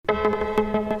Yeah.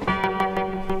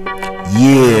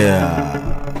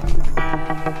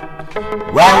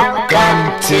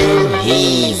 Welcome to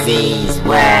Heezy's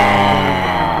World.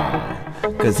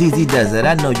 Cause Heezy does it,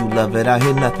 I know you love it. I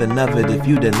hear nothing of it if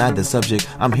you deny the subject.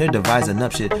 I'm here devising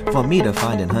up shit for me to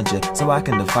find and hunt you, so I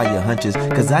can defy your hunches.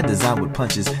 Cause I design with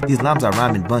punches, these lines I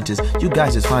rhyme in bunches. You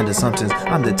guys just find assumptions,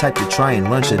 I'm the type to try and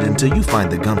run shit until you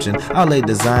find the gumption. I'll lay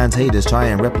designs, haters try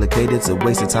and replicate it. It's a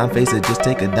waste of time, face it, just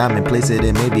take a dime and place it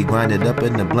and maybe grind it up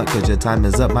in the blunt. Cause your time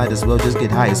is up, might as well just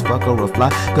get high as fuck or a fly.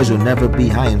 Cause you'll never be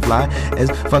high and fly as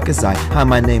fuck as I. Hi,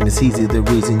 my name is Heezy, the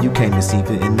reason you came to see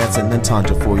it, and that's an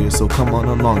entendre for you, so come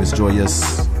on along, it's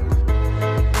joyous.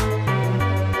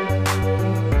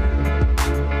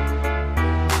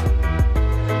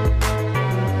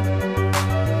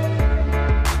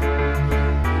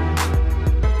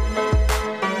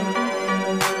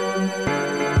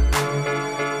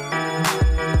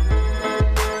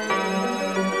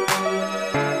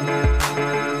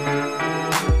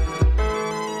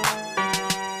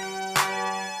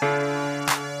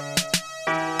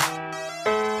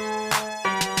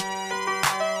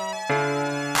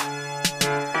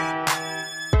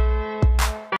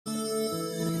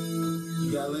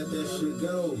 You gotta let that shit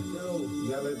go. You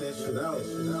gotta let that shit out.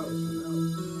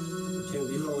 You can't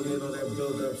be holding in on that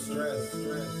build up stress.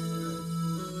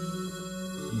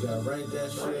 You gotta write that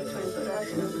shit.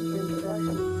 You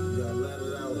gotta let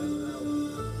it out.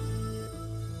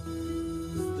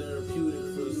 It's therapeutic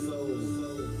for the soul.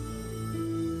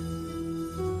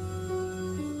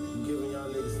 I'm giving y'all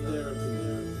niggas therapy.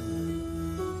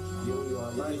 Giving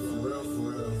y'all life for real.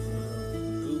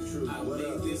 I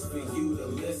made this for you to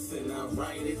listen. I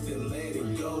write it and let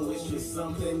it go. It's just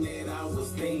something that I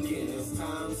was thinking. As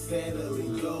time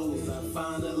steadily goes, I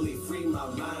finally free my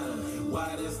mind.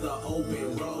 Wide as the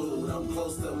open road, I'm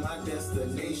close to my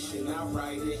destination. I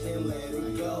write it and let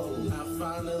it go. I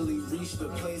finally reached the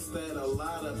place that a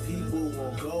lot of people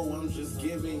won't go. I'm just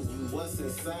giving you what's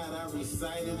inside. I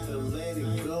recite it to let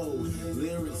it go.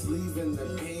 Lyrics leaving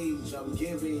the page. I'm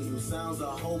giving you sounds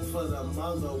of hope for the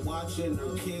mother watching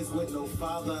her kids with no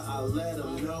father. I let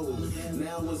them know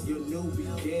now is your new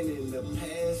beginning. The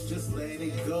past, just let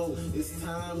it go. It's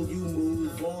time you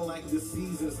move on like the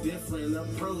season's different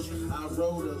approach. I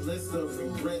wrote a list of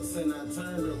regrets and I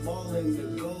turned them all into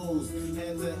goals.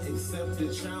 Had to accept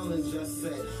the challenge I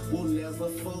set, will never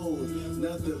fold.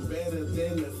 Nothing better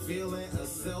than the feeling of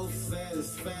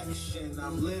self-satisfaction.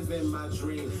 I'm living my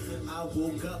dream. I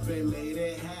woke up and made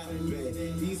it happen.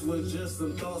 These were just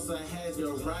some thoughts I had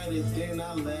to write it, then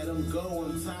I let them go.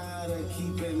 I'm tired of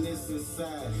keeping this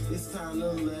inside. It's time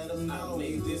to let them know. I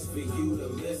made this for you to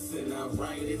listen. I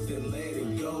write it then let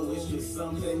it go. It's just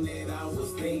something that I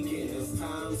was thinking. As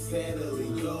time steadily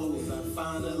goes, I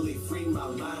finally free my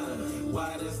mind.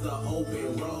 Wide as the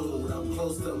open road, I'm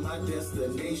close to my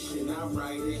destination. I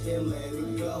write it and let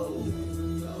it go.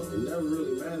 It never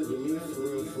really mattered to me for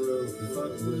real, if you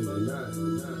fuck with it or not.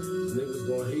 Niggas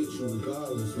gonna hate you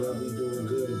regardless, whether we doing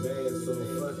good or bad, so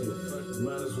fuck it.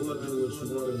 Might as well do what you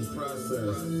want in the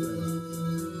process.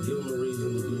 Give them a reason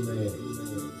to be mad.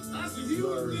 You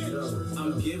already know.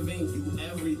 I'm giving you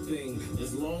everything.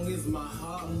 As long as my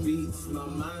heart beats, my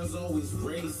mind's always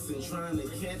racing, trying to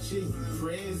catch it. You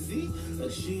crazy?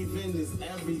 Achieving is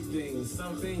everything,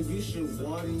 something you should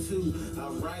want to. I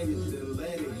write it then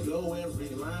let it go. Every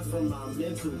line from my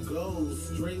mental goes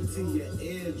straight to your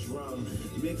eardrum,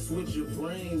 mixed with your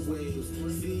brain waves.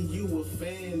 See, you a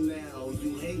fan now.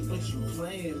 You hate but you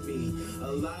playing me.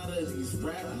 A lot of these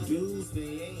rap dudes,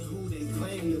 they ain't who they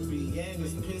claim to be, and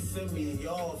it's pissing me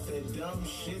off. That dumb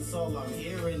shit's all I'm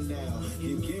hearing now.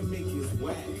 Your gimmick is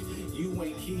whack. You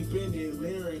ain't keeping it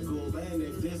lyrical, and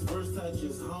if this verse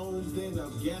touches home, then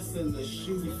I'm guessing the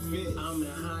shoe fits. I'm in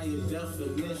higher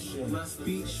definition. My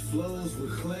speech flows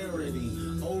with clarity.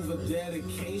 Over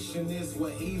dedication is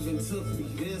what even took me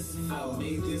this far. I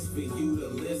made this for you to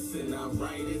listen. I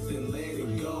write it then let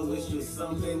it go. It's just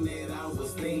something that I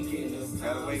was thinking. As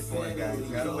Gotta wait for it, guys.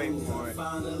 Gotta wait for it.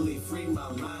 Finally free my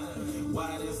mind.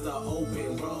 Wide as the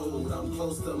open road, I'm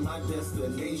close to my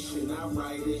destination. I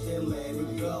write it and let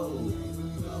it go.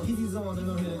 Heezy's on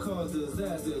and I'm here to cause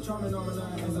disaster. Charming on the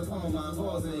line as a poem, I'm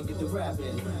pausing, get the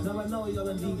rapping. Now I know y'all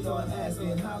in deep thought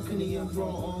asking, how can he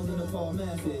enthrall all in the fall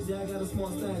masses? Yeah, I got a small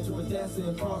stature, but that's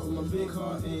in part from a big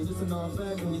heart. And just a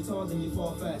non-fact, when you talk, then you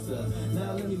fall faster.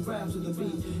 Now let me rap to the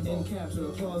beat and capture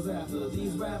applause after.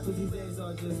 These rappers these days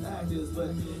are just actors,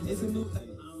 but it's a new...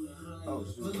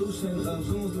 Evolution of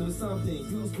goons doing something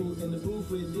useful in the booth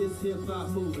with this hip-hop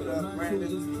movement. My crew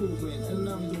is proven, and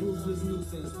I'm the ruthless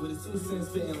nuisance with his 2 cents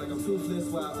spitting like I'm toothless,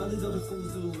 while all these other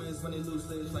fools do is when they lose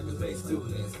lips like a bass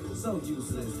students. So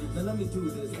useless. Now let me do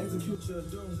this. Execute your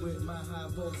doom with my high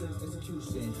voltage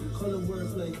execution. Call it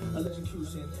wordplay,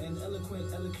 electrocution, and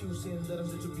eloquent elocution that I'm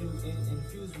distributing,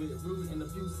 infused with rude and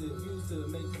abusive, used to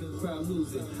make the crowd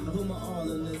lose it. I put my all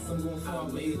in this, I'm going far.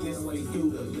 I made this way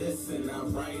through the listen, I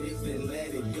write it then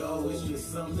let it go. It's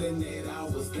just something that I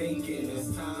was thinking.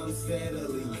 As time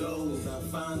steadily goes, I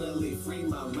finally free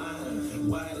my mind.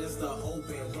 Wide as the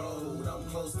open road, I'm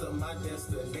close to my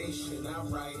destination. I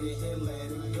write it and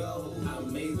let it go. I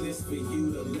made this for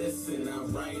you to listen, I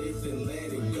write it then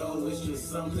let it go. It's just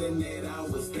something that I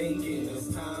was thinking.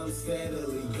 As time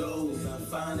steadily goes, I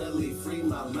finally free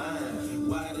my mind.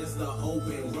 Wide as the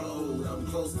open road, I'm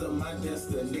close to my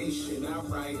destination. I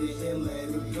write it and let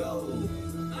it go.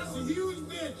 That's a huge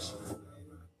bitch.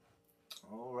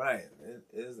 All right, it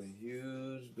is a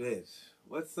huge bitch.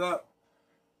 What's up,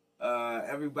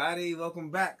 everybody?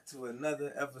 Welcome back to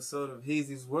another episode of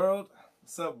Heezy's World.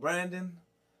 What's up, Brandon?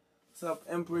 What's up,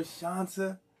 Empress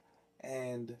Shanta?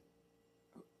 And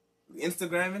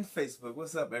Instagram and Facebook.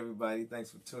 What's up, everybody?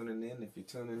 Thanks for tuning in. If you're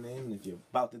tuning in, if you're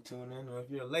about to tune in, or if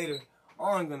you're later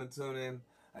on going to tune in,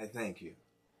 I thank you.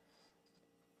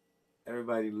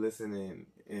 Everybody listening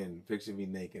and picture me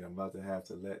naked. I'm about to have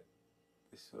to let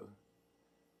this show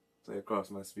play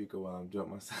across my speaker while I'm drunk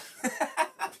myself.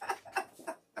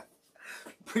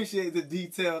 Appreciate the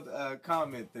detailed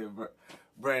comment there,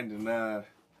 Brandon. I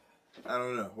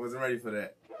don't know. Wasn't ready for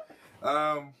that.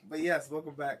 But yes,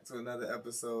 welcome back to another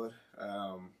episode.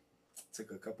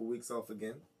 Took a couple weeks off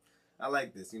again. I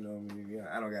like this, you know. I mean,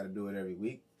 I don't got to do it every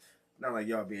week. Not like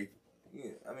y'all be.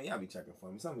 I mean, y'all be checking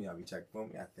for me. Some of y'all be checking for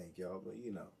me. I thank y'all, but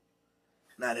you know,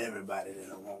 not everybody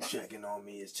that won't checking on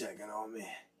me is checking on me.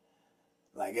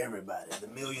 Like everybody, the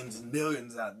millions and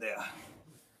millions out there.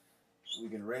 We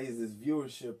can raise this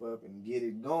viewership up and get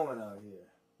it going out here.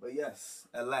 But yes,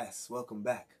 at last, welcome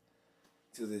back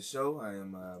to this show. I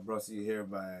am brought to you here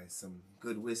by some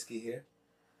good whiskey here.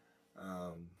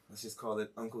 Let's just call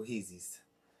it Uncle Heezy's.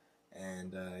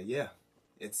 And yeah,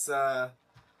 it's a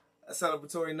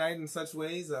celebratory night in such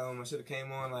ways. I should have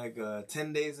came on like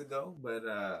 10 days ago, but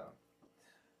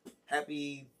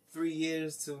happy 3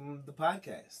 years to the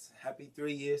podcast. Happy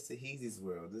 3 years to Heezy's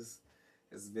World. This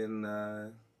has been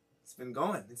it's been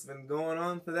going. It's been going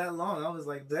on for that long. I was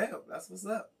like, damn, that's what's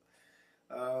up.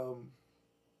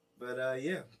 But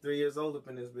yeah, 3 years old up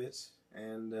in this bitch,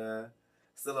 and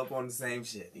still up on the same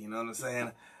shit. You know what I'm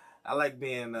saying? I like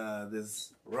being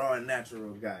this raw and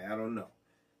natural guy. I don't know.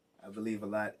 I believe a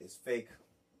lot is fake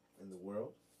in the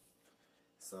world.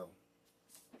 So,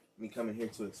 me coming here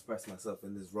to express myself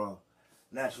in this raw,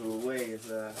 natural way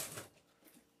is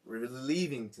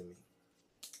relieving to me.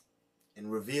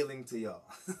 And revealing to y'all.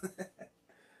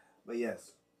 But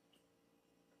yes.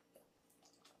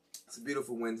 It's a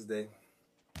beautiful Wednesday.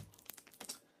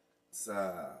 It's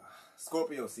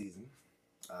Scorpio season.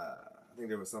 I think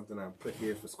there was something I put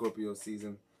here for Scorpio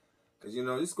season. Because, you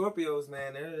know, these Scorpios,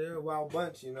 man, they're a wild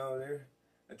bunch, you know. They're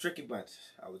a tricky bunch,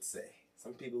 I would say.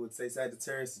 Some people would say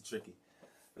Sagittarius is tricky.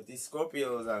 But these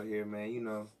Scorpios out here, man, you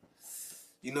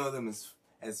know them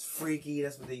as freaky.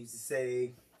 That's what they used to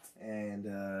say. And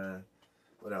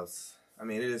what else? I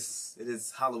mean, it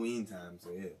is Halloween time,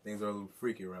 so yeah, things are a little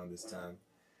freaky around this time.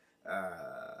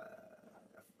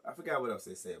 I forgot what else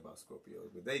they say about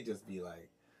Scorpios, but they just be like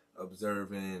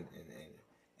observant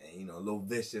and you know, a little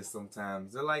vicious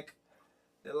sometimes. They're like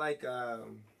I'll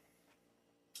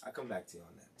come back to you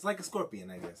on that. It's like a scorpion,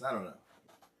 I guess. I don't know.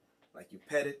 Like you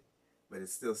pet it, but it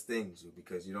still stings you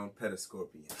because you don't pet a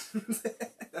scorpion.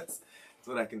 That's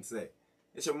what I can say.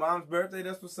 It's your mom's birthday.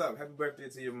 That's what's up. Happy birthday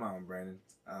to your mom, Brandon.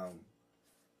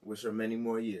 Wish her many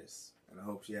more years, and I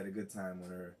hope she had a good time on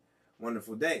her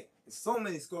wonderful day. There's so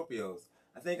many Scorpios.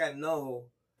 I think I know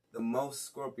the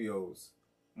most Scorpios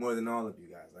more than all of you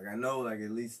guys. Like I know like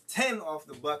at least 10 off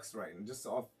the bucks right, and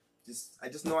I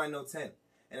just know I know 10, and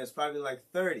there's probably like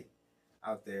 30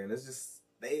 out there, and it's just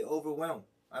they overwhelm.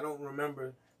 I don't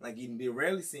remember like you be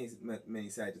rarely seeing many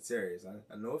Sagittarius.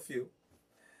 I know a few,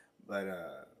 but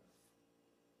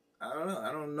I don't know.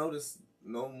 I don't notice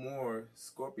no more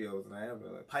Scorpios than I have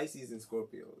like Pisces and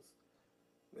Scorpios.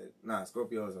 But nah,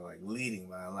 Scorpios are like leading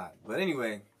by a lot. But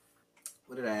anyway,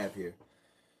 what did I have here?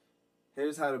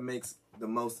 Here's how to make the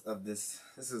most of this.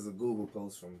 This is a Google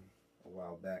post from a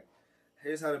while back.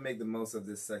 Here's how to make the most of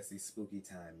this sexy, spooky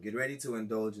time. Get ready to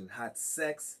indulge in hot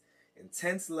sex,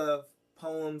 intense love,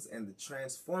 poems, and the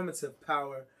transformative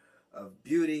power of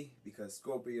beauty, because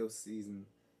Scorpio season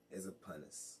is upon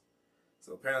us.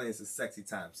 So apparently it's a sexy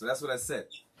time. So that's what I said.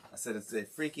 I said it's a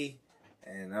freaky,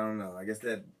 and I don't know. I guess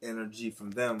that energy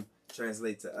from them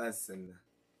translates to us, and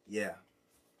yeah.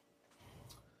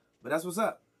 But that's what's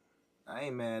up. I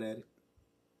ain't mad at it.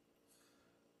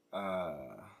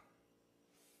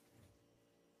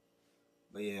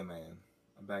 But yeah, man,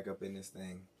 I'm back up in this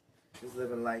thing. Just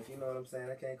living life, you know what I'm saying?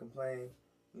 I can't complain,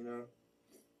 you know.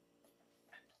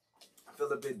 I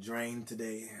feel a bit drained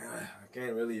today. I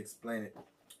can't really explain it.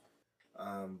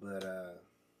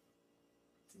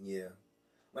 Yeah.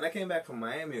 When I came back from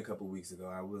Miami a couple weeks ago,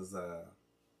 I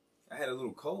had a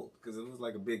little cold because it was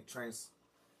like a big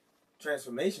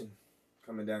transformation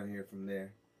coming down here from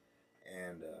there.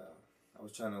 And I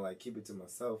was trying to like keep it to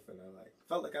myself, and I like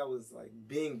felt like I was like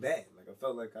being bad. Like I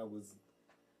felt like I was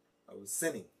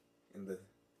sinning it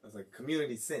was like a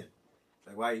community sin.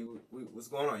 Like, what's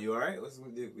going on? You all right?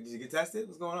 Did you get tested?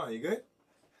 What's going on? You good?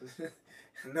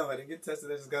 No, I didn't get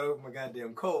tested. I just got over my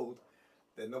goddamn cold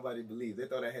that nobody believed. They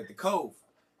thought I had the cove.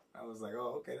 I was like,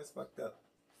 oh, okay, that's fucked up.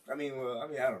 I mean, I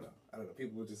don't know.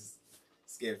 People were just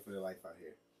scared for their life out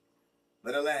here.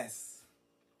 But alas,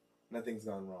 nothing's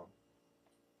gone wrong.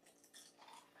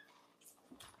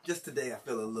 Just today, I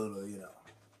feel a little, you know,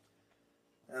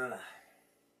 I don't know.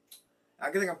 I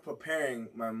think I'm preparing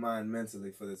my mind mentally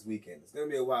for this weekend. It's going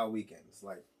to be a wild weekend. It's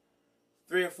like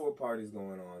 3 or 4 parties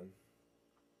going on.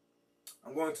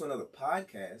 I'm going to another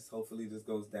podcast. Hopefully this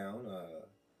goes down.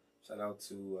 Shout out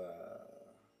to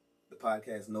the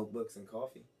podcast Notebooks and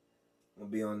Coffee. I'm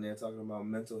going to be on there talking about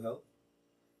mental health,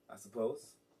 I suppose.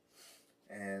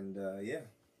 And yeah.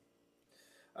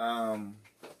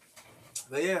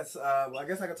 But yes, I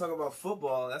guess I could talk about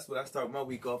football. That's what I start my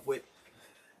week off with.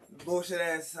 Bullshit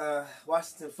ass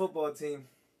Washington football team.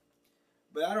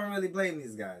 But I don't really blame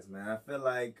these guys, man. I feel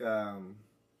like Ron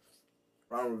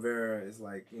Rivera is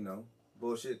like, you know,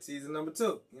 bullshit season number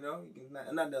 2. You know, you can,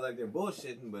 not that like they're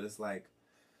bullshitting, but it's like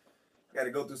got to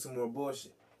go through some more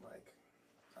bullshit. Like,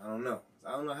 I don't know.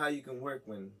 I don't know how you can work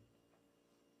when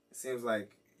it seems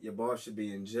like your boss should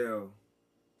be in jail,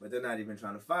 but they're not even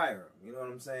trying to fire him. You know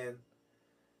what I'm saying?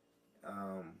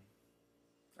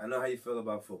 I know how you feel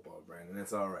about football, Brandon.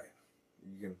 That's all right.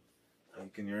 You're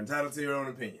entitled to your own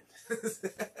opinion.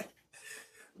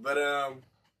 But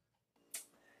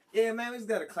yeah, man, we just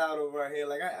got a cloud over our head.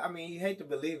 Like I mean, you hate to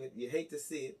believe it, you hate to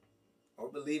see it, or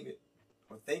believe it,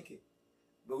 or think it,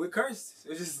 but we're cursed.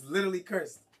 We're just literally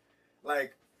cursed.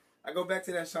 Like I go back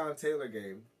to that Sean Taylor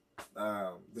game,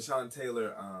 the Sean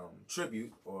Taylor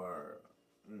tribute, or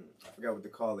I forgot what to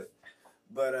call it,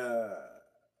 but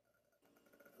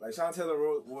like Sean Taylor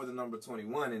wore the number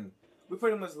 21, and we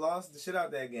pretty much lost the shit out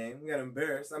that game. We got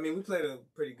embarrassed. I mean, we played a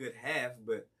pretty good half,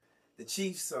 but the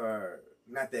Chiefs are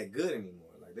not that good anymore.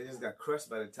 Like they just got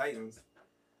crushed by the Titans,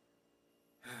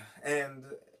 and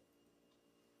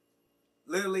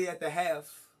literally at the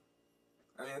half,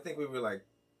 I mean, I think we were like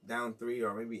down 3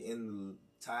 or maybe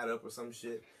tied up or some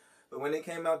shit. But when they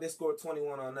came out, they scored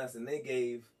 21 on us, and they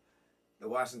gave the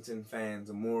Washington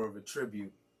fans more of a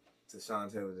tribute to Sean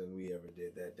Taylor than we ever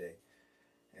did that day.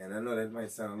 And I know that might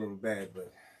sound a little bad,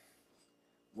 but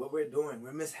what we're doing,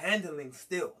 we're mishandling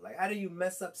still. Like, how do you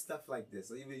mess up stuff like this?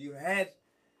 So you had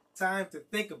time to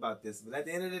think about this, but at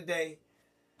the end of the day,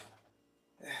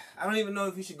 I don't even know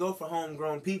if you should go for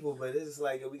homegrown people, but it's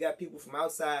like we got people from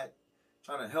outside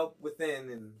trying to help within,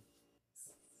 and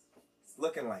it's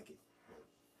looking like it.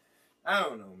 I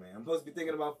don't know, man. I'm supposed to be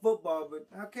thinking about football, but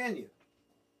how can you?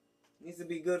 It needs to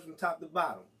be good from top to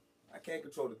bottom. I can't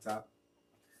control the top.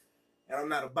 And I'm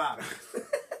not a bottom.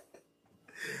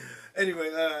 Anyway,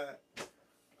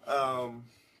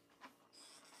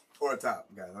 or a top,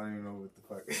 guys. I don't even know what the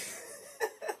fuck.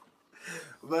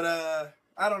 But,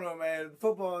 I don't know, man.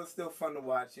 Football is still fun to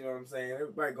watch, you know what I'm saying?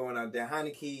 Everybody going out there.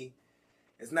 Heineke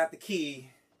is not the key,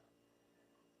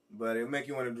 but it'll make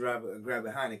you want to grab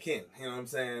a Heineken, you know what I'm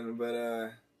saying? But,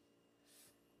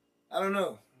 I don't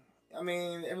know. I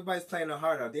mean, everybody's playing their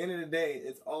heart out. At the end of the day,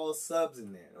 it's all subs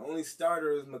in there. The only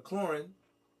starter is McLaurin.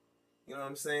 You know what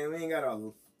I'm saying? We ain't got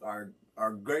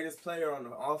our greatest player on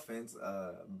the offense,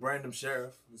 Brandon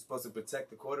Sheriff, who's supposed to protect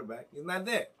the quarterback. He's not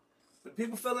there. But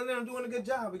people filling in and doing a good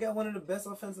job. We got one of the best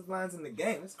offensive lines in the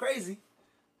game. It's crazy,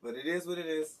 but it is what it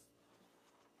is.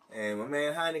 And my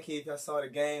man Heineke, I saw the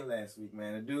game last week,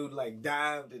 man. The dude like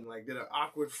dived and like did an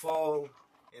awkward fall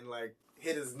and like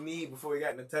hit his knee before he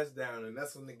got in the touchdown, and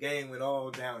that's when the game went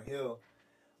all downhill.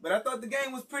 But I thought the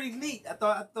game was pretty neat. I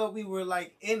thought we were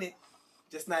like in it,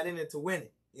 just not in it to win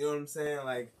it. You know what I'm saying?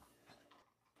 Like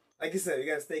you said, you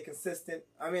gotta stay consistent.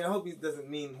 I mean, I hope he doesn't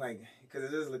mean like, because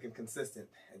it is looking consistent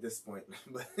at this point.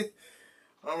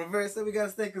 On reverse, so we gotta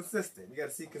stay consistent. You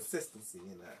gotta see consistency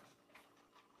in that.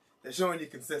 They're showing you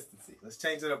consistency. Let's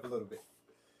change it up a little bit.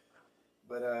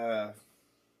 But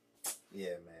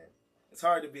yeah, man, it's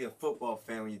hard to be a football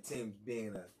fan when your team's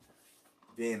being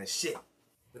a shit.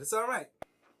 But it's all right.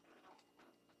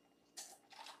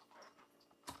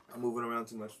 I'm moving around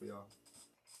too much for y'all.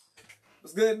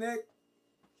 What's good, Nick?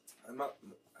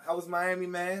 How was Miami,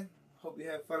 man? Hope you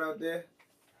had fun out there.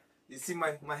 You see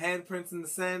my handprints in the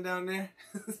sand down there?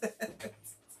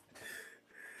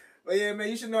 But yeah, man,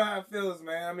 you should know how it feels,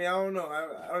 man. I mean, I don't know.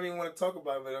 I don't even want to talk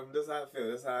about it, but that's how it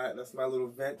feels. That's my little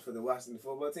vent for the Washington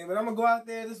football team. But I'm going to go out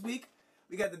there this week.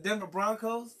 We got the Denver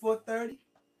Broncos, 4:30.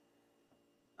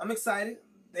 I'm excited.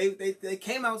 They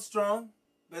came out strong,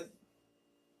 but,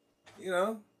 you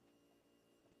know,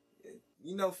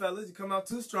 fellas, you come out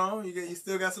too strong, you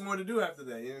still got some more to do after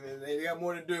that. They got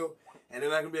more to do, and they're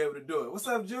not going to be able to do it. What's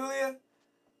up, Julia?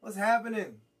 What's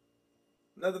happening?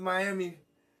 Another Miami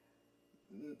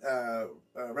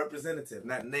representative,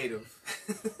 not native.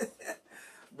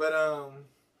 But,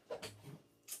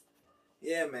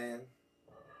 yeah, man.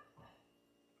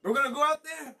 We're going to go out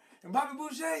there, and Bobby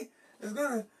Boucher is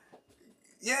going to,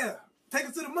 take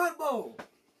us to the Mud Bowl.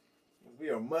 We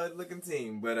are a mud-looking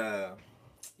team, but,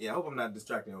 yeah, I hope I'm not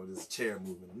distracting over this chair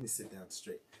moving. Let me sit down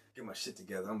straight, get my shit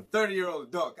together. I'm a 30-year-old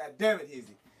adult. God damn it,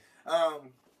 Easy.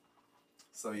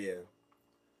 So, yeah.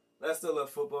 But I still love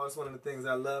football. It's one of the things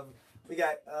I love. We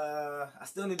got, I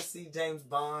still need to see James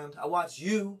Bond. I watch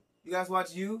You. You guys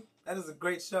watch You? That is a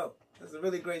great show. That's a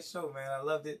really great show, man. I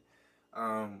loved it.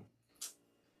 I'm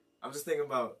just thinking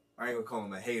about, I ain't gonna call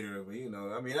him a hater, but,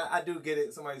 I mean, I do get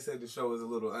it. Somebody said the show was a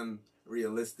little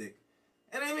unrealistic.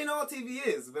 And I mean, all TV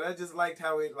is, but I just liked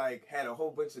how it, had a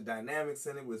whole bunch of dynamics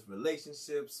in it with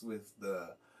relationships, with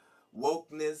the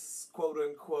wokeness, quote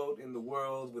unquote, in the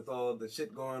world, with all the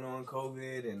shit going on,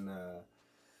 COVID, and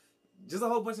just a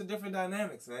whole bunch of different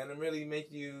dynamics, man. And really it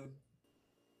made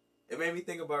me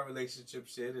think about relationship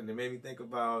shit, and it made me think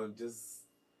about just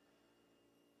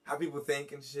how people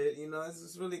think and shit. It's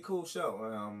just a really cool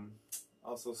show.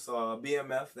 Also saw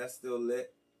BMF, that's still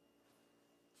lit.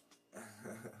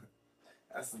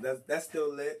 That's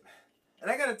still lit.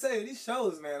 And I gotta tell you, these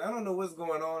shows, man, I don't know what's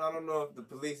going on. I don't know if the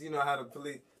police, how the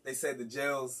police, they said the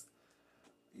jails,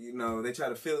 they try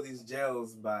to fill these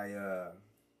jails by,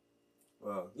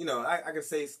 I could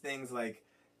say things like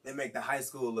they make the high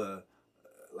school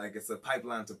like it's a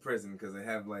pipeline to prison because they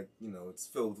have it's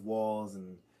filled with walls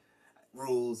and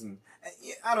rules and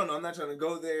I don't know. I'm not trying to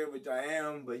go there, which I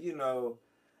am, but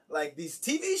like these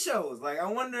TV shows, I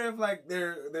wonder if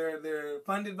they're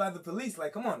funded by the police.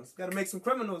 Come on, it's got to make some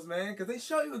criminals, man, because they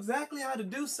show you exactly how to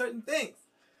do certain things.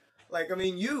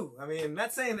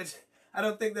 Not saying that I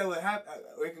don't think that would happen.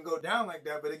 It can go down like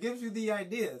that, but it gives you the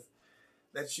ideas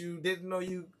that you didn't know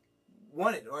you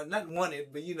wanted, or not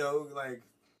wanted, but you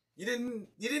didn't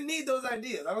need those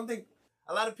ideas. I don't think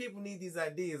a lot of people need these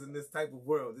ideas in this type of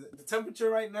world. The temperature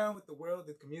right now with the world,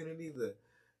 the community, the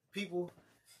people,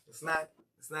 it's not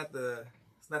the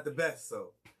best.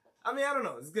 So, I don't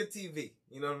know. It's good TV.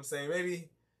 You know what I'm saying? Maybe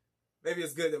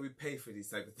it's good that we pay for these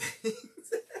type of things.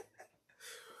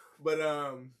 But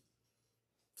what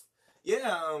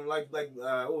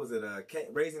was it?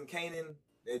 Raising Kanan.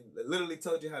 It literally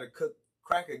told you how to cook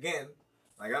crack again.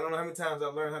 I don't know how many times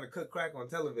I've learned how to cook crack on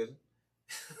television.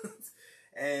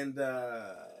 And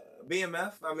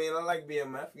BMF. I like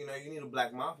BMF. You need a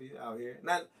black mafia out here.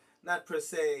 Not per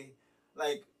se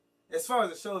as far as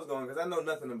the show's going, because I know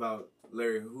nothing about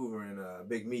Larry Hoover and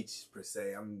Big Meech per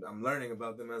se. I'm learning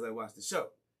about them as I watch the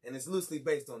show, and it's loosely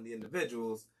based on the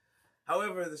individuals.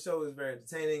 However, the show is very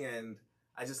entertaining, and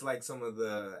I just like some of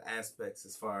the aspects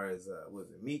as far as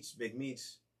Meech, Big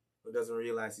Meech, who doesn't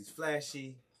realize he's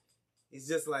flashy. He's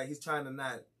just he's trying to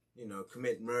not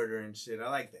commit murder and shit. I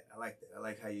like that. I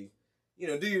like how you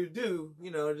do your do.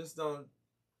 Just don't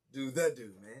do the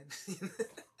do, man.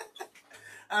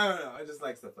 I don't know. I just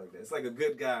like stuff like that. It's like a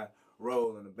good guy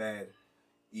role in a bad,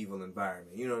 evil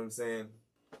environment. You know what I'm saying?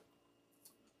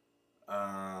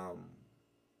 And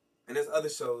there's other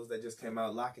shows that just came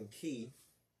out. Lock and Key.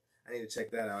 I need to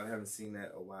check that out. I haven't seen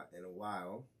that in a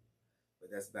while.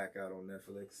 But that's back out on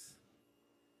Netflix.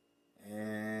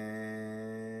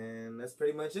 And that's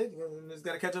pretty much it. Just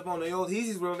got to catch up on the old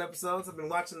Heezy's World episodes. I've been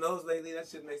watching those lately. That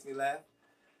shit makes me laugh.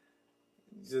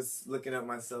 Just looking at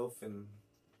myself and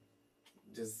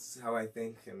just how I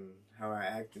think and how I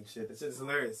act and shit. That shit is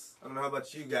hilarious. I don't know how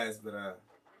about you guys, but I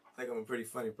think I'm a pretty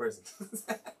funny person.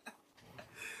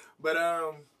 But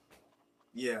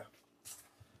yeah.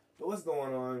 But what's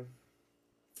going on?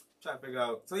 Trying to figure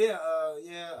out. So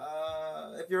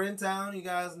if you're in town, you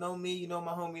guys know me. You know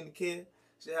my homie and the kid.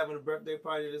 She's having a birthday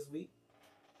party this week.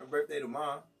 Her birthday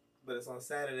tomorrow, but it's on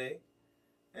Saturday.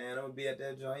 And I'm going to be at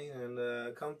that joint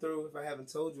and come through if I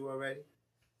haven't told you already.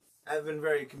 I've been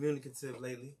very communicative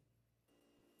lately.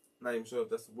 Not even sure if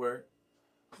that's a word.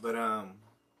 But, I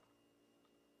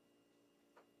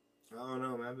don't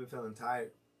know, man. I've been feeling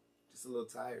tired. Just a little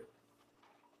tired.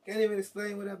 Can't even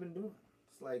explain what I've been doing.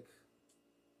 It's like,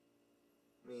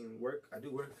 I mean, work. I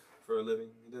do work for a living.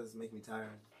 It does make me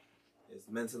tired. It's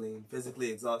mentally and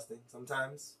physically exhausting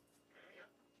sometimes.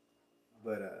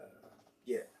 But,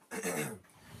 yeah.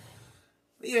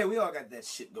 But yeah, we all got that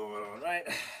shit going on, right?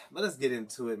 But let's get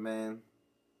into it, man.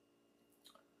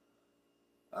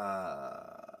 I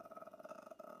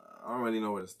don't really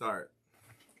know where to start.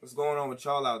 What's going on with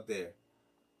y'all out there?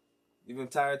 You been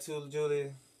tired too,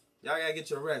 Julie? Y'all gotta get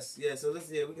your rest. Yeah, so we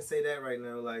can say that right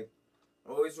now. Like,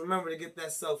 always remember to get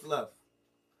that self-love.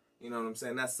 You know what I'm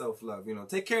saying? That's self-love. You know,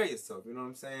 take care of yourself. You know what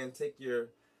I'm saying? Take your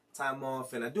time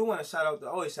off. And I do want to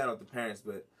always shout out the parents,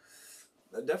 but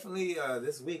definitely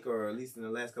this week, or at least in the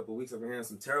last couple of weeks, I've been hearing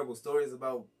some terrible stories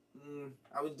about,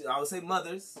 I would say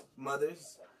mothers.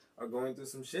 Mothers are going through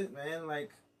some shit, man.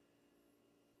 Like,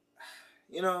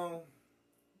 you know,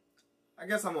 I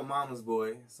guess I'm a mama's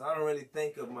boy, so I don't really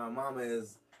think of my mama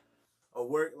as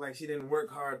like she didn't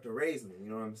work hard to raise me, you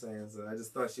know what I'm saying? So I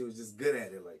just thought she was just good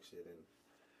at it like shit.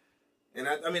 And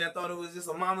I mean, I thought it was just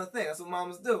a mama thing. That's what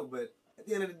mamas do. But at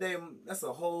the end of the day, that's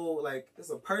a whole, like, it's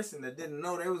a person that didn't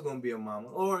know they was going to be a mama.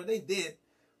 Or they did,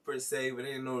 per se, but they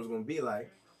didn't know what it was going to be like.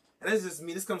 And that's just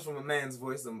me. This comes from a man's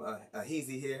voice. I'm a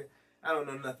Heezy here. I don't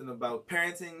know nothing about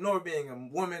parenting, nor being a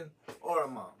woman or a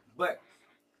mom. But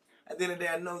at the end of the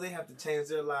day, I know they have to change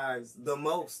their lives the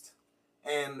most.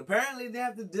 And apparently they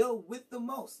have to deal with the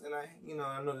most. And I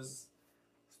know there's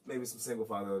maybe some single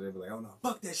father out there be like, oh no,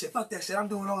 fuck that shit, I'm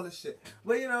doing all this shit.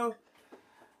 But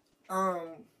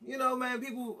man,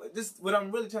 people, what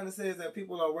I'm really trying to say is that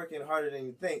people are working harder than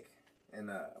you think.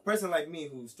 And a person like me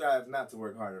who strives not to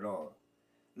work hard at all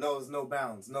knows no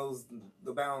bounds, knows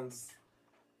the bounds.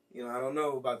 I don't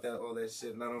know about all that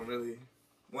shit, and I don't really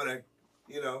want to,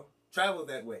 travel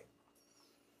that way.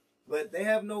 But they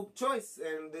have no choice,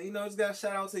 and, just got to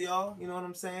shout out to y'all, you know what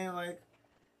I'm saying? Like,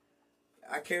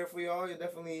 I care for y'all. You're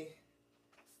definitely,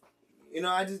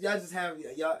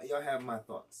 y'all have my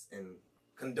thoughts and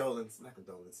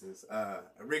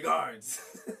regards.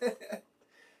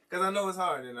 Because I know it's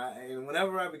hard, and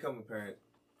whenever I become a parent,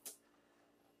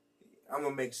 I'm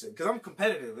going to make sure, because I'm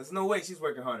competitive. There's no way she's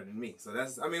working harder than me. So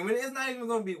it's not even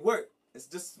going to be work. It's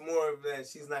just more of that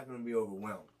she's not going to be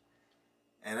overwhelmed.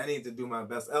 And I need to do my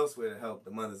best elsewhere to help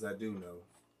the mothers I do know.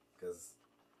 Because,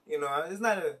 it's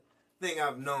not a thing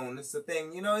I've known. It's a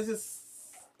thing, it's just,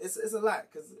 it's a lot.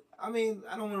 Because, I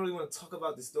don't really want to talk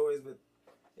about the stories, but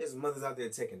there's mothers out there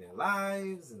taking their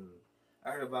lives. And I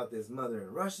heard about this mother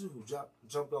in Russia who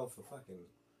jumped off a fucking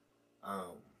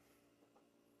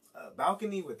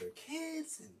balcony with her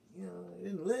kids. And, they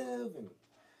didn't live. And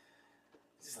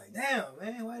it's just like, damn,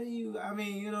 man, why do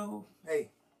you,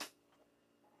 hey.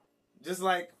 Just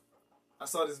like, I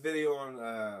saw this video on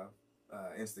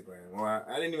Instagram, or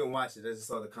I didn't even watch it, I just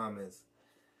saw the comments.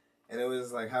 And it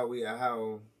was like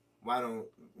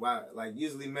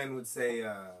usually men would say,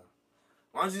 why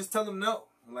don't you just tell them no?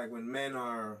 Like when men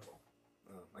are,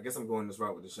 I guess I'm going this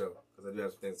route with the show, because I do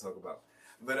have some things to talk about.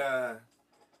 But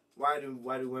why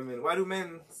do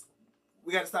men,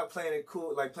 we got to stop playing it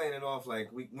cool, like playing it off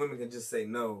like women can just say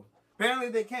no. Apparently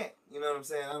they can't, you know what I'm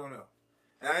saying? I don't know.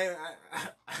 I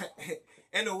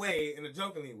in a way, in a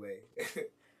jokingly way,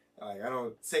 like I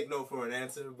don't take no for an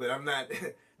answer, but I'm not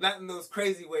in those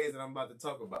crazy ways that I'm about to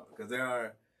talk about, because there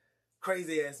are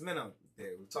crazy ass men out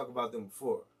there. We've talked about them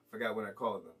before. I forgot what I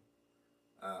called them.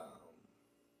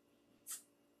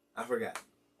 I forgot.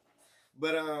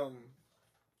 But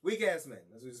weak ass men.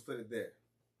 Let's just put it there.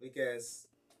 Weak ass.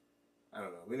 I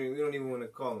don't know. We don't even want to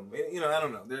call them. I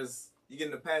don't know. You get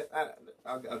in the past.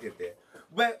 I'll get there.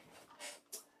 But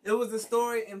it was a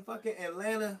story in fucking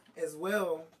Atlanta as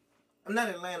well. I'm not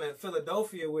Atlanta,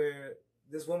 Philadelphia, where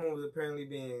this woman was apparently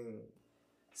being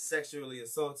sexually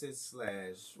assaulted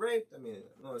 / raped. I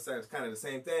know it sounds kind of the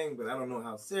same thing, but I don't know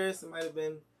how serious it might have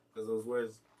been, because those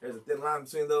words, there's a thin line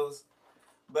between those.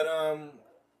 But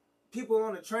people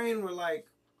on the train were like,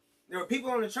 there were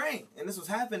people on the train, and this was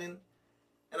happening,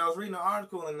 and I was reading an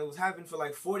article, and it was happening for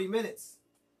like 40 minutes.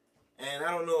 And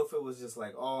I don't know if it was just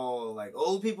like all like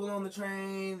old people on the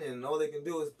train and all they can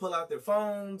do is pull out their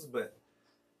phones, but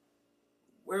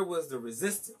where was the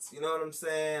resistance? You know what I'm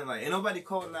saying? Like, ain't nobody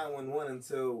called 911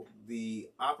 until the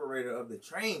operator of the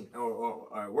train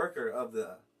or worker of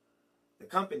the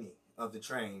company of the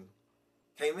train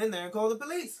came in there and called the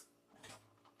police.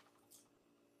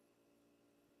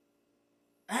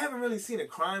 I haven't really seen a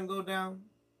crime go down.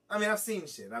 I mean, I've seen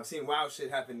shit. I've seen wild shit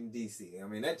happen in D.C. I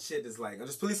mean, that shit is like,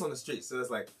 there's police on the street, so it's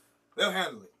like, they'll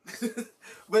handle it.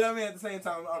 But I mean, at the same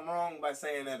time, I'm wrong by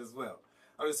saying that as well.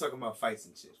 I'm just talking about fights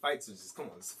and shit. Fights are just, come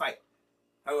on, let's fight.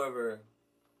 However,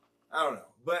 I don't know.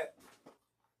 But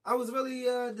I was really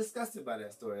disgusted by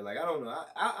that story. Like, I don't know.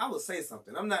 I will say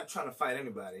something. I'm not trying to fight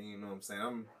anybody, you know what I'm saying?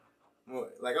 I'm more,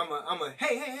 like, I'm a,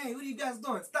 hey, what are you guys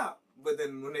doing? Stop. But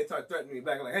then when they start threatening me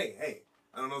back, I'm like, hey,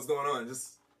 I don't know what's going on.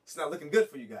 It's not looking good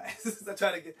for you guys. I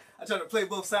try to play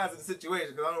both sides of the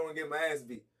situation because I don't want to get my ass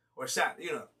beat or shot,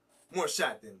 you know. More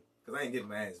shot than, because I ain't getting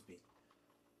my ass beat.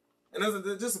 And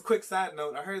just a quick side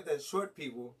note, I heard that short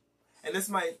people, and this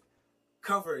might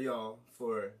cover y'all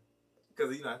for,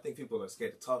 because, you know, I think people are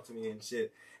scared to talk to me and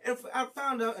shit. And I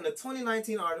found out in a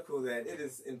 2019 article that it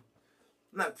is,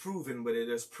 not proven, but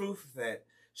there's proof that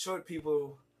short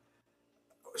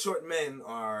men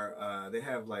are, they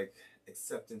have like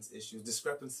acceptance issues,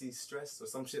 discrepancy stress or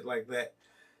some shit like that.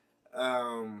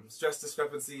 Stress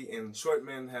discrepancy, and short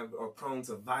men are prone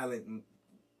to violent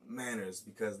manners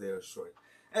because they are short.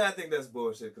 And I think that's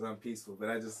bullshit because I'm peaceful, but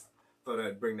I just thought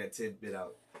I'd bring that tidbit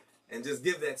out and just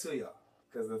give that to y'all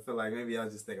because I feel like maybe y'all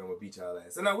just think I'm gonna beat y'all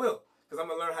ass. And I will, because I'm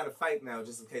gonna learn how to fight now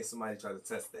just in case somebody tries to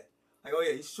test that. Like, oh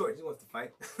yeah, he's short, he wants to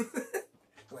fight.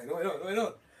 Like,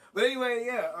 no. But anyway,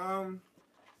 yeah,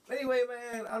 anyway,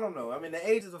 man, I don't know. I mean, the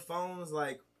ages of phones,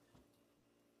 like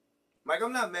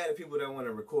I'm not mad at people that want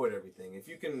to record everything. If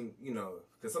you can, you know,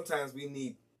 because sometimes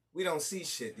we don't see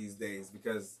shit these days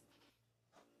because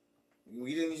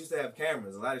we didn't used to have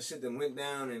cameras. A lot of shit that went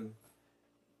down and,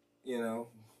 you know,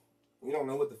 we don't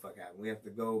know what the fuck happened. We have to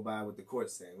go by what the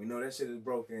court's saying. We know that shit is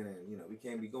broken and, you know, we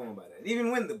can't be going by that. And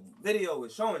even when the video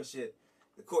was showing shit,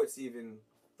 the courts even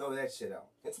throw that shit out.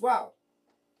 It's wild.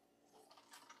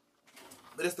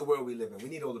 But it's the world we live in. We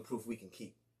need all the proof we can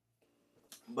keep.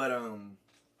 But,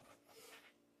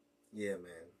 yeah,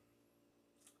 man.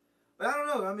 But I don't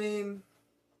know. I mean,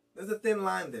 there's a thin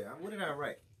line there. What did I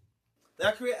write?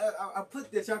 I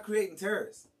put that y'all creating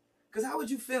terrorists. Because how would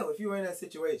you feel if you were in that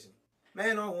situation?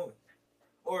 Man or woman?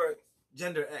 Or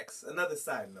gender X. Another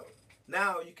side note.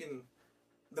 Now you can...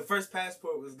 The first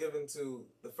passport was given to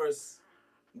the first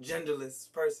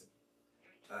genderless person.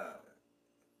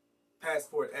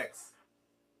 Passport X.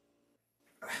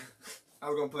 I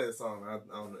was gonna play the song. I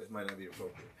don't know. It might not be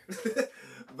appropriate.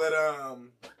 But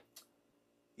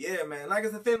yeah, man. Like,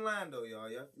 it's a thin line though, y'all.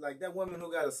 Yeah? Like that woman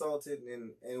who got assaulted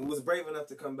and was brave enough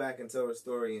to come back and tell her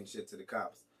story and shit to the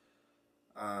cops.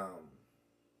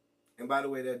 And by the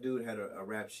way, that dude had a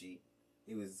rap sheet.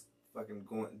 He was fucking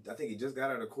going. I think he just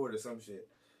got out of court or some shit,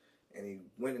 and he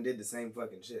went and did the same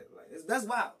fucking shit. Like, that's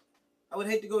wild. I would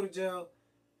hate to go to jail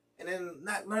and then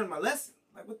not learn my lesson.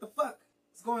 Like, what the fuck?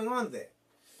 What's going on there?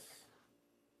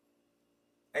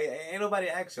 Hey, ain't nobody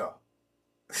ask y'all.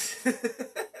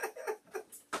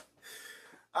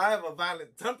 I have a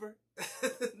violent temper.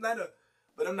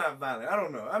 But I'm not violent. I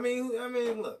don't know. I mean,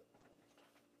 look.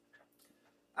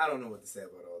 I don't know what to say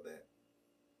about all that.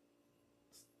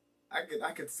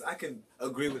 I could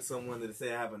agree with someone that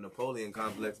say I have a Napoleon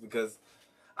complex because,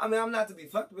 I mean, I'm not to be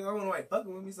fucked with. I don't want nobody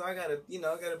fucking with me, so I gotta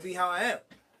be how I am.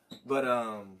 But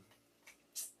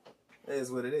it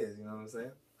is what it is. You know what I'm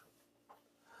saying?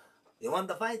 You want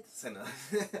the fight? Say no.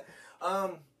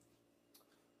 Now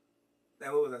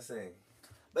what was I saying?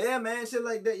 But yeah, man, shit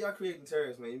like that, y'all creating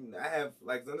terrorists, man. I have,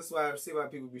 like, this is why I see why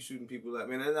people be shooting people up.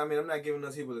 Man, I mean, I'm not giving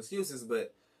those people excuses,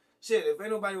 but shit, if ain't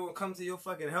nobody will come to your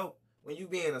fucking help when you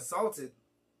being assaulted,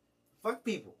 fuck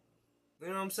people. You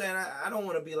know what I'm saying? I don't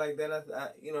want to be like that.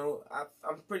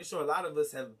 I'm pretty sure a lot of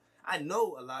us have, I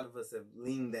know a lot of us have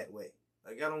leaned that way.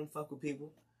 Like, I don't fuck with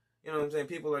people. You know what I'm saying?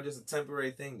 People are just a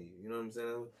temporary thing to you. You know what I'm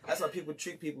saying? That's why people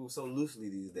treat people so loosely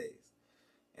these days.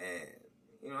 And,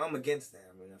 you know, I'm against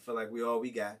that. I mean, I feel like we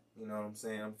got. You know what I'm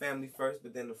saying? I'm family first,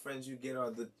 but then the friends you get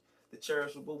are the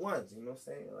cherishable ones. You know what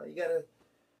I'm saying? Like, you gotta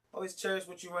always cherish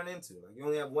what you run into. Like, you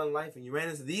only have one life and you ran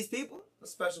into these people? They're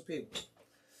special people.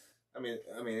 I mean,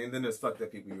 and then there's fucked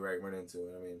up people you run into.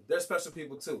 And I mean, they're special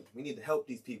people too. We need to help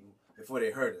these people before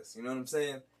they hurt us. You know what I'm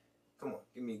saying? Come on,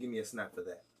 give me a snap for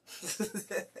that.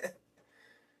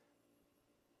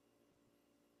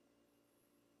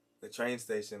 The train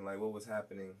station, like, what was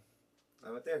happening? I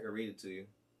think I could read it to you.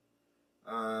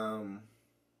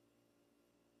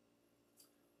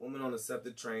 Woman on a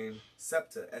SEPTA train,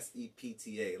 SEPTA,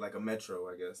 S-E-P-T-A, like a metro,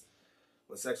 I guess,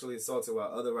 was sexually assaulted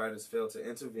while other riders failed to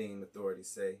intervene, authorities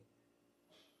say.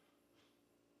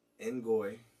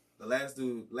 Ngoy. The last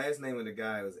name of the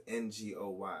guy was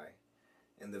N-G-O-Y.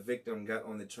 And the victim got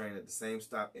on the train at the same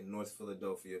stop in North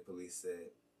Philadelphia, police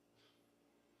said.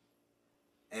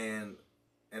 And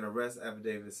An arrest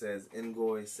affidavit says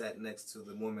Ngoy sat next to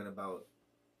the woman about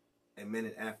a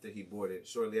minute after he boarded,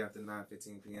 shortly after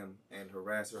 9:15 p.m., and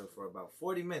harassed her for about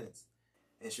 40 minutes,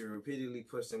 and she repeatedly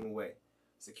pushed him away.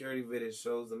 Security footage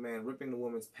shows the man ripping the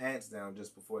woman's pants down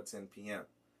just before 10 p.m.,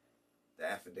 the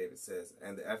affidavit says.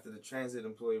 And after the transit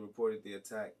employee reported the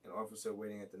attack, an officer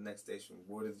waiting at the next station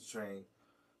boarded the train,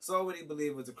 saw what he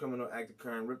believed was a criminal act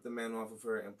occurring, ripped the man off of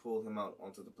her, and pulled him out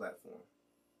onto the platform.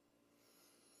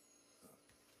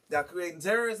 Y'all creating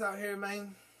terrorists out here,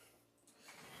 man.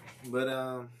 But,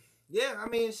 yeah, I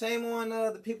mean, shame on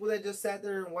the people that just sat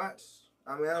there and watched.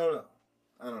 I mean, I don't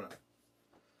know.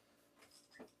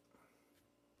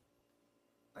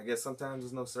 I guess sometimes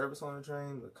there's no service on the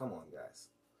train, but come on, guys.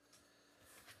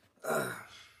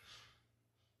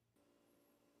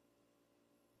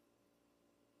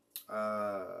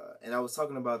 And I was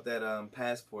talking about that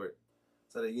passport.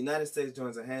 So the United States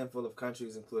joins a handful of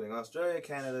countries, including Australia,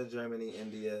 Canada, Germany,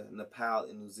 India, Nepal,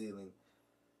 and New Zealand.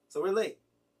 So we're late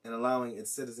in allowing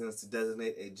its citizens to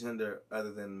designate a gender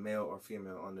other than male or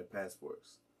female on their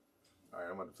passports. All right,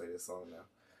 I'm about to play this song now.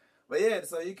 But yeah,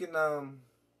 so you can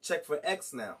check for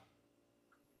X now.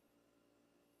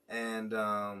 And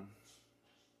I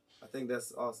think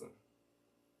that's awesome.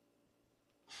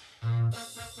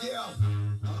 Yeah.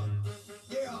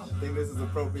 I think this is an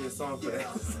appropriate song for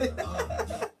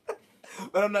that.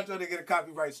 But I'm not trying to get a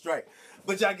copyright strike.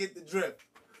 But y'all get the drift.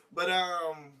 But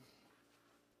I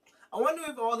wonder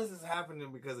if all this is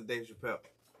happening because of Dave Chappelle.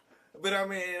 But I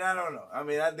mean, I don't know. I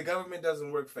mean, the government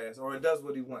doesn't work fast, or it does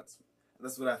what he wants.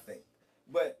 That's what I think.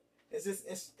 But it's just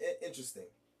interesting.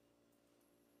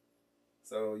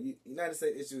 So, United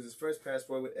States issues its first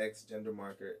passport with X gender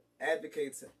marker.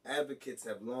 Advocates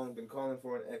have long been calling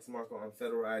for an X marker on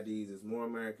federal IDs as more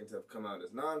Americans have come out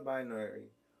as non-binary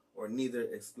or neither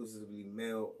exclusively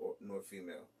male nor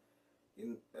female.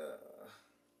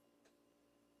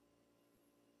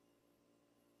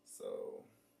 So,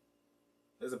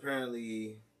 there's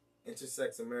apparently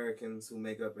intersex Americans who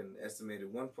make up an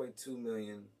estimated 1.2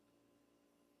 million.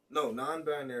 No,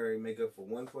 non-binary make up for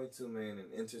 1.2 million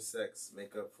and intersex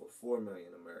make up for 4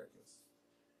 million Americans.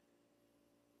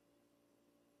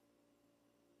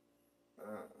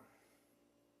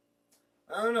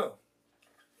 I don't know.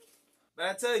 But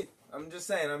I tell you, I'm just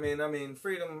saying, I mean,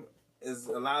 freedom is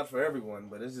allowed for everyone,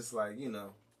 but it's just like, you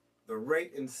know, the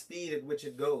rate and speed at which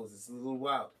it goes, it's a little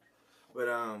wild. But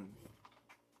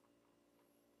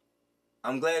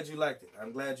I'm glad you liked it.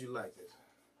 I'm glad you liked it.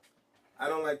 I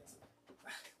don't like...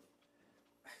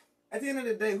 At the end of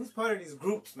the day, who's part of these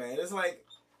groups, man? It's like,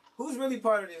 who's really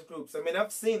part of these groups? I mean,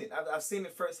 I've seen it. I've seen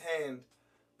it firsthand.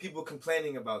 People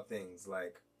complaining about things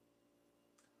like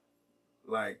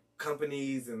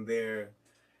companies and their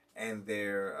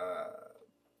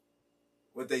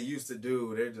what they used to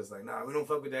do. They're just like, nah, we don't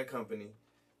fuck with that company.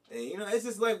 And you know, it's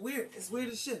just like weird. It's weird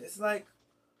as shit. It's like,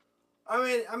 I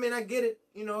mean, I get it.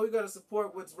 You know, we gotta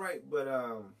support what's right, but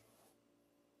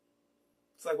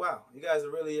it's like, wow, you guys are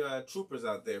really troopers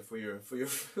out there for your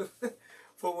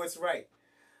for what's right.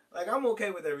 Like, I'm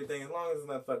okay with everything as long as it's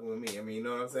not fucking with me. I mean, you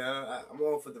know what I'm saying? I'm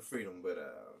all for the freedom, but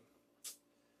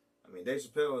I mean, Dave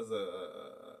Chappelle is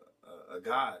a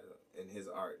god in his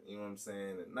art. You know what I'm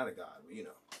saying? And not a god, but you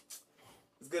know,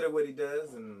 he's good at what he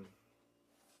does, and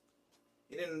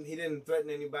he didn't threaten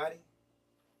anybody.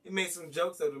 He made some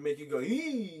jokes that would make you go,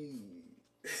 eee.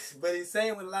 But he's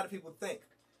saying what a lot of people think.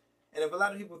 And if a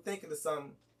lot of people thinking of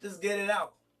something, just get it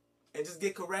out and just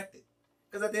get corrected.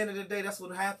 Because at the end of the day, that's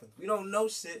what happens. We don't know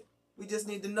shit. We just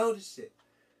need to know the shit.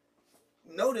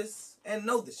 Notice and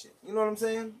know the shit. You know what I'm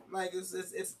saying? Like,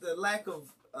 it's the lack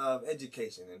of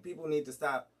education. And people need to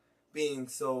stop being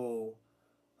so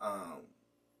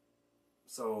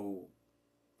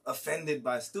offended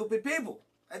by stupid people.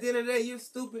 At the end of the day, you're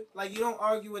stupid. Like, you don't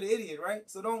argue with an idiot, right?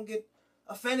 So don't get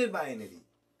offended by an idiot.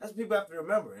 That's what people have to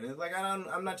remember. And it's like,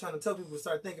 I'm not trying to tell people to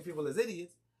start thinking people as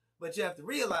idiots, but you have to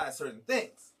realize certain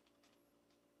things.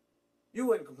 You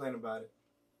wouldn't complain about it.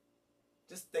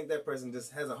 Just think that person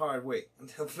just has a hard way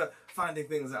until finding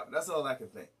things out. That's all I can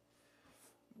think.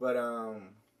 But,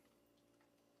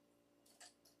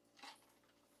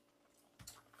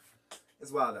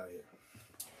 it's wild out here.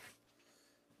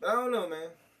 But I don't know, man.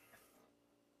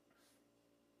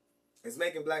 It's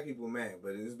making black people mad,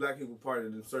 but it's black people part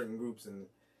of certain groups, and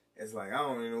it's like, I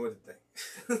don't even know what to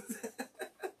think.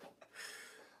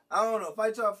 I don't know.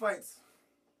 Fight y'all fights.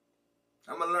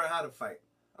 I'm going to learn how to fight.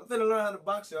 I'm finna learn how to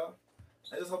box, y'all.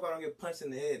 I just hope I don't get punched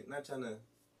in the head. I'm not trying to,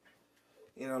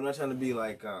 you know, I'm not trying to be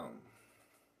like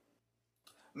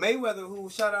Mayweather, who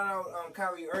shouted out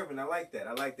Kyrie Irving. I like that.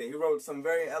 He wrote some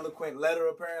very eloquent letter,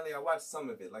 apparently. I watched some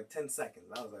of it, like 10 seconds.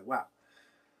 I was like, wow.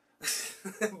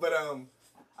 But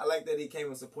I like that he came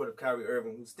in support of Kyrie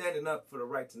Irving, who's standing up for the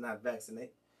right to not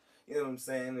vaccinate. You know what I'm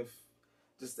saying?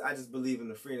 I just believe in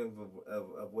the freedom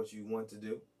of what you want to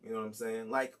do. You know what I'm saying?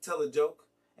 Like, tell a joke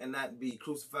and not be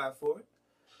crucified for it.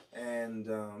 And,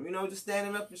 you know, just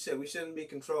standing up for shit. We shouldn't be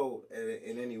controlled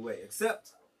in any way,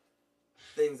 except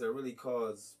things that really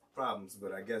cause problems.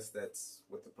 But I guess that's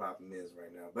what the problem is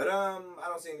right now. But, I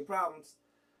don't see any problems.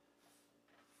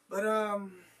 But,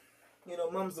 you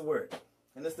know, mum's the word.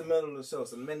 And it's the middle of the show,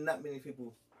 so not many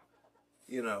people,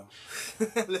 you know,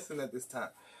 listen at this time.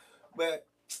 But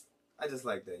I just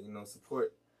like that, you know,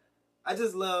 support. I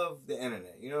just love the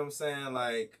internet, you know what I'm saying?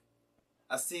 Like,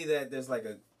 I see that there's like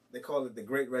they call it the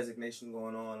Great Resignation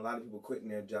going on. A lot of people quitting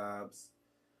their jobs.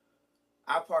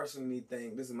 I personally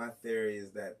think, this is my theory,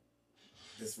 is that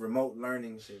this remote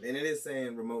learning shit, and it is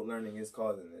saying remote learning is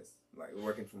causing this, like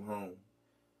working from home.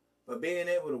 But being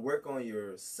able to work on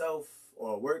yourself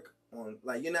or work on,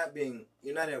 like, you're not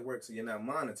at work, so you're not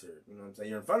monitored. You know what I'm saying?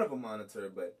 You're in front of a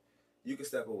monitor, but you can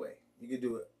step away. You can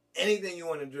do anything you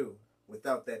want to do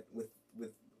without that,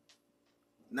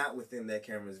 not within that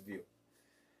camera's view.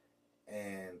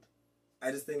 And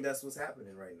I just think that's what's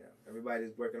happening right now.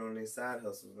 Everybody's working on their side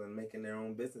hustles and making their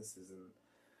own businesses. And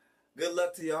good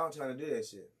luck to y'all trying to do that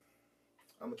shit.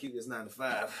 I'm gonna keep this 9 to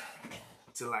 5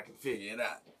 until I can figure it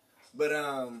out. But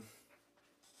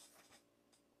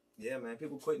yeah, man,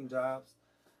 people quitting jobs.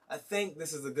 I think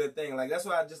this is a good thing. Like, that's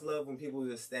why I just love when people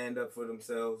just stand up for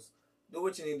themselves. Do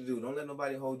what you need to do. Don't let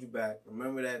nobody hold you back.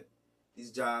 Remember that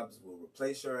these jobs will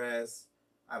replace your ass.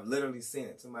 I've literally seen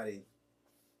it. Somebody,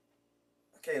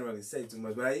 I can't really say too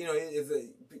much, but you know,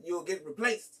 you'll get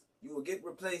replaced. You will get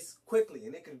replaced quickly,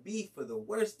 and it could be for the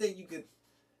worst thing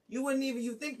you wouldn't even,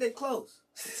 you think they close.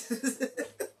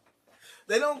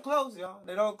 They don't close, y'all.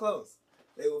 They don't close.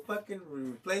 They will fucking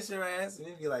replace your ass, and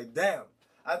you'd be like, damn,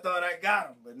 I thought I got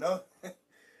them, but no.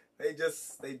 they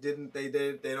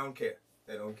don't care.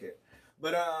 They don't care.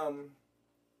 But,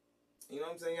 you know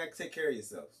what I'm saying? You gotta take care of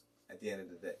yourselves at the end of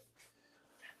the day.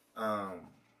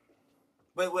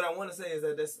 But what I want to say is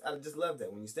that I just love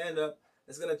that. When you stand up,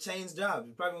 it's going to change jobs.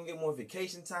 You're probably going to get more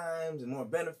vacation times and more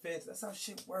benefits. That's how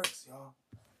shit works, y'all.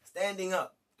 Standing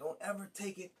up. Don't ever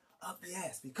take it up the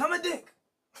ass. Become a dick.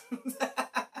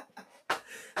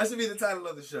 That should be the title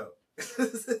of the show.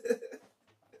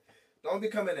 Don't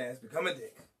become an ass. Become a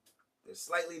dick. They're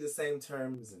slightly the same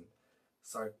terms and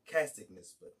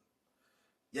sarcasticness, but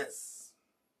yes.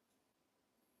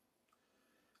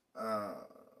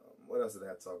 What else did I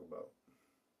have to talk about?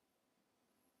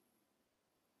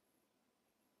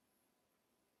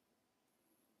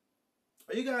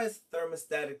 Are you guys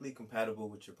thermostatically compatible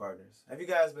with your partners? Have you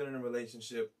guys been in a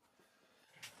relationship?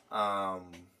 Have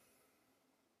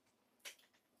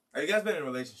you guys been in a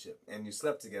relationship and you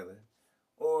slept together?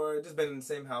 Or just been in the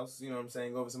same house, you know what I'm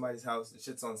saying? Go over somebody's house, the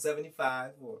shit's on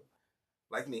 75, or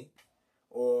like me.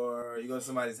 Or you go to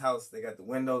somebody's house, they got the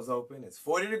windows open, it's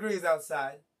 40 degrees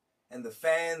outside, and the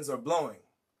fans are blowing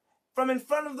from in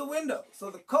front of the window. So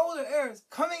the colder air is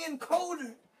coming in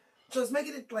colder. So it's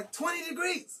making it like 20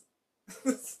 degrees.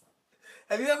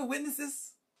 Have you ever witnessed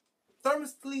this?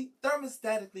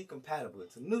 Thermostatically compatible.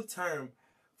 It's a new term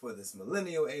for this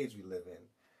millennial age we live in.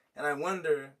 And I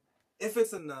wonder if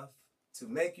it's enough to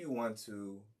make you want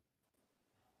to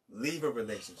leave a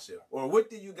relationship. Or what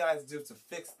do you guys do to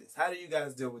fix this? How do you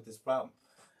guys deal with this problem?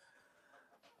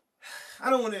 I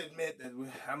don't want to admit that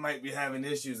I might be having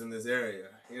issues in this area.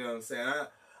 You know what I'm saying?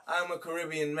 I'm a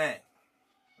Caribbean man.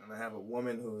 And I have a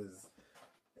woman who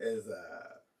is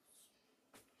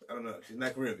I don't know, she's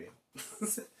not Caribbean.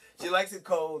 She likes it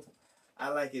cold. I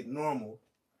like it normal.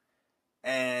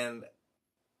 And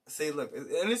see, look,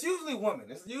 and it's usually women.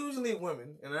 It's usually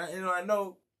women. And I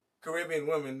know Caribbean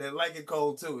women that like it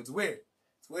cold too. It's weird.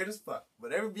 It's weird as fuck.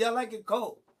 But y'all like it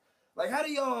cold. Like, how do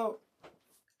y'all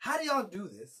do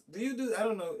this? I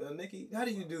don't know, Nikki, how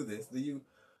do you do this? Do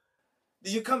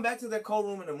you come back to that cold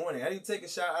room in the morning? How do you take a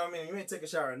shower? I mean, you may take a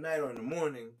shower at night or in the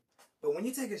morning. But when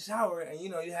you take a shower and,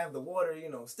 you have the water,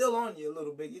 still on you a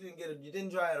little bit, you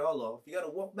didn't dry it all off. You got to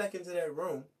walk back into that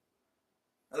room,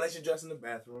 unless you're dressed in the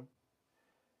bathroom.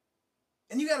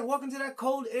 And you got to walk into that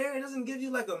cold air. It doesn't give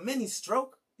you like a mini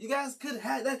stroke. You guys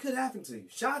that could happen to you.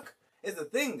 Shock is a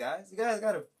thing, guys. You guys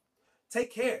got to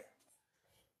take care.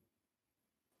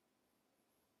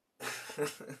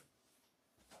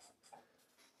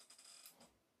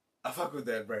 I fuck with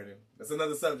that, Brandon. That's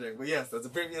another subject. But yes, that's a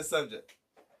previous subject.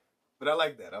 But I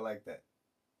like that. I like that.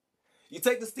 You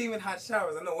take the steaming hot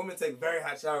showers. I know women take very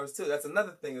hot showers too. That's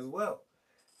another thing as well.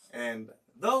 And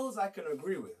those I can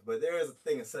agree with. But there is a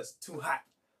thing as such too hot.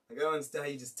 Like, I don't understand how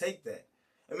you just take that.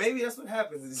 And maybe that's what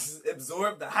happens. It's just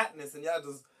absorb the hotness and y'all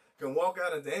just can walk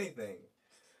out into anything.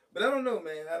 But I don't know,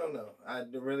 man. I don't know. I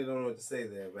really don't know what to say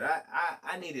there. But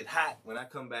I need it hot when I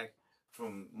come back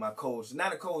from my cold.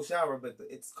 Not a cold shower, but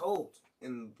it's cold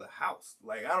in the house.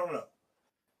 Like, I don't know.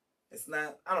 It's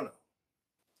not, I don't know.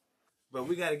 But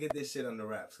we got to get this shit under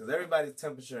wraps. Because everybody's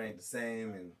temperature ain't the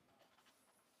same. And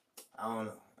I don't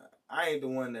know. I ain't the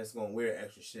one that's going to wear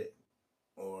extra shit.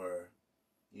 Or,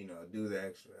 you know, do the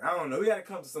extra. I don't know. We got to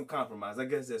come to some compromise. I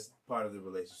guess that's part of the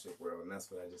relationship world. And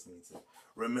that's what I just need to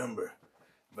remember.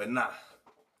 But nah.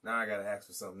 Now I got to ask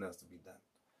for something else to be done.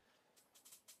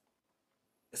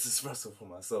 It's espresso for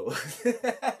my soul.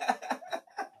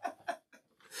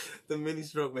 The mini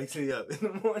stroke makes me up in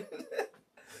the morning.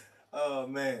 Oh,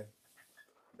 man.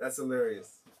 That's hilarious.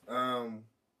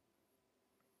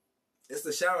 It's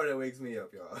the shower that wakes me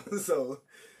up, y'all. So,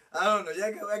 I don't know.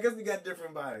 Yeah, I guess we got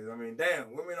different bodies. I mean,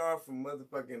 damn. Women are from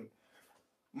motherfucking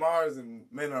Mars and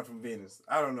men are from Venus.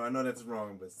 I don't know. I know that's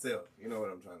wrong, but still, you know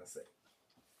what I'm trying to say.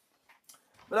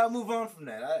 But I'll move on from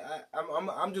that.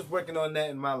 I'm just working on that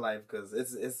in my life because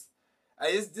it's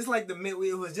just like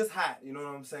it was just hot. You know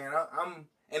what I'm saying?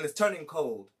 And it's turning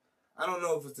cold. I don't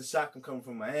know if it's the shock I'm coming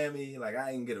from Miami. Like,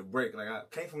 I didn't get a break. Like, I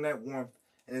came from that warmth,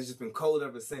 and it's just been cold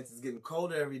ever since. It's getting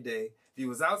colder every day. If you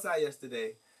was outside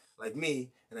yesterday, like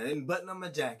me, and I didn't button up my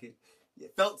jacket, you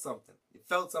felt something. You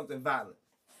felt something violent,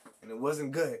 and it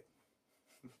wasn't good.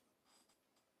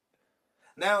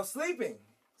 Now, sleeping.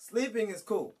 Sleeping is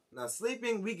cool. Now,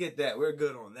 sleeping, we get that. We're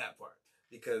good on that part.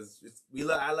 Because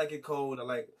I like it cold. I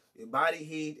like body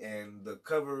heat and the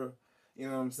cover. You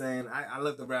know what I'm saying? I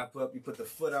love to wrap up. You put the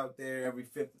foot out there every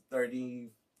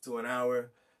 30 to an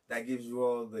hour. That gives you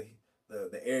all the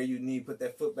air you need. Put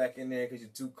that foot back in there because you're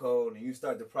too cold. And you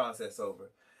start the process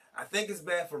over. I think it's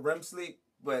bad for REM sleep,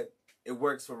 but it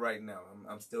works for right now.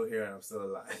 I'm still here and I'm still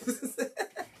alive.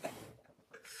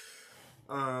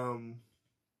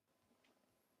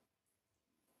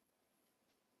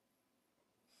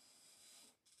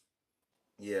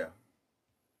 Yeah.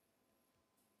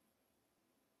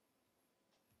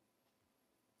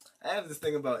 I have this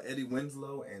thing about Eddie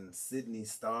Winslow and Sydney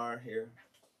Starr here.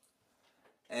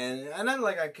 And not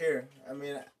like I care. I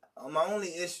mean, my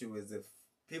only issue is if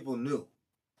people knew.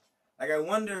 Like, I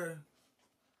wonder,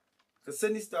 because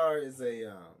Sydney Starr is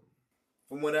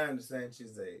from what I understand,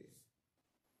 she's a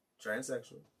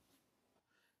transsexual.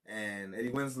 And Eddie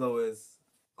Winslow is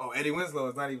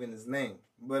not even his name.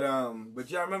 But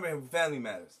y'all remember him from Family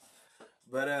Matters.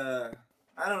 But,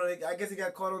 I don't know. I guess he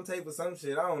got caught on tape or some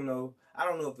shit. I don't know. I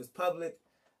don't know if it's public.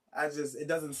 It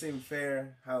doesn't seem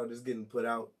fair how it is getting put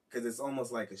out. Because it's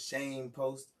almost like a shame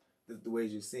post, the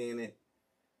ways you're seeing it.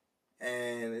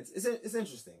 And it's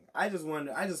interesting. I just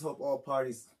wonder, I just hope all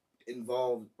parties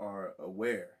involved are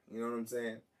aware. You know what I'm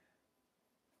saying?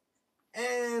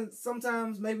 And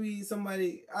sometimes maybe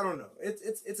somebody, I don't know.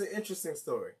 It's an interesting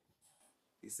story.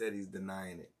 He said he's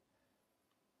denying it.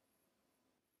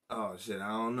 Oh shit, I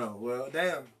don't know. Well,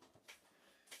 damn.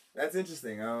 That's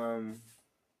interesting.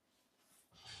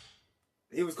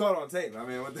 He was caught on tape. I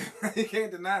mean, you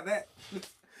can't deny that.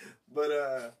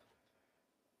 But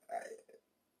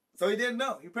so he didn't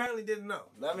know. He apparently didn't know.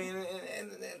 I mean,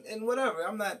 and whatever.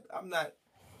 I'm not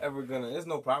ever gonna. There's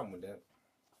no problem with that.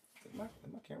 Is my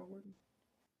camera working?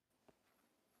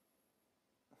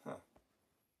 Huh.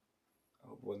 I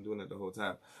hope I wasn't doing it the whole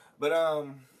time. But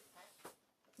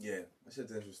yeah, that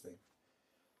shit's interesting.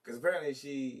 Because apparently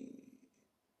she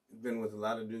been with a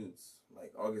lot of dudes,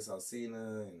 like August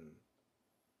Alsina and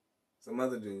some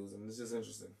other dudes, and it's just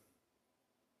interesting.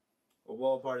 What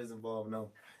all parties involved,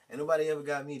 no. Ain't nobody ever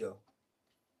got me, though.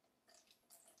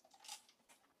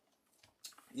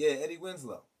 Yeah, Eddie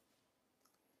Winslow.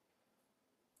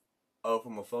 Oh,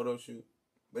 from a photo shoot.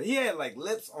 But he had, like,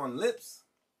 lips on lips.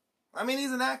 I mean,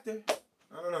 he's an actor.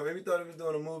 I don't know, maybe he thought he was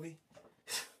doing a movie.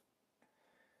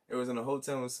 It was in a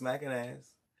hotel and was smacking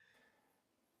ass.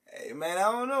 Hey, man,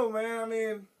 I don't know, man. I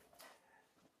mean,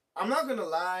 I'm not gonna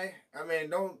lie. I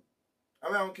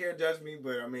don't care, judge me,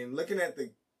 but I mean, looking at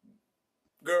the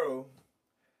girl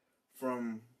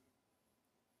from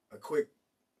a quick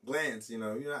glance, you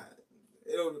know,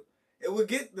 it would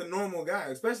get the normal guy,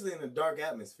 especially in a dark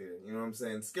atmosphere. You know what I'm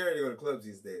saying? It's scary to go to clubs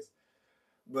these days.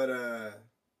 But I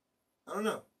don't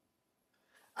know.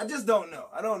 I just don't know.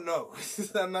 I don't know.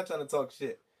 I'm not trying to talk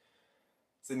shit.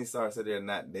 Sydney Starr said they're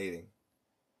not dating.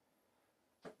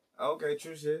 Okay,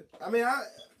 true shit. I mean,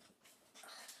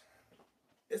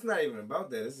 it's not even about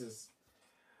that. It's just,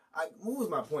 what was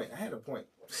my point? I had a point.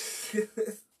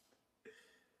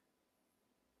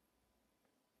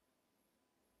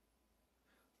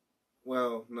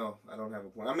 Well, no, I don't have a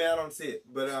point. I mean, I don't see it,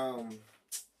 but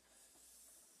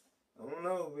I don't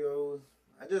know, yo.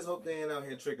 I just hope they ain't out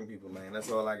here tricking people, man.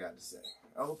 That's all I got to say.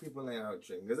 I hope people ain't out here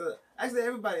tricking. Because actually,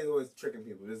 everybody's always tricking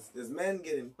people. There's men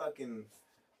getting fucking...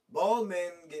 Bald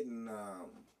men getting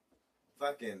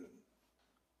fucking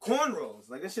cornrows.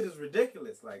 Like, this shit is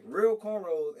ridiculous. Like, real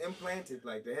cornrows implanted.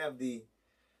 Like, they'll have the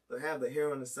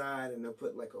hair on the side and they'll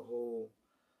put like a whole...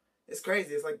 It's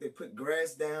crazy. It's like they put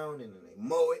grass down and then they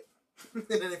mow it.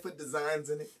 And then they put designs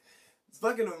in it. It's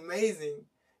fucking amazing.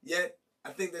 Yet, I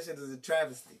think that shit is a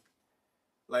travesty.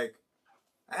 Like,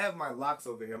 I have my locks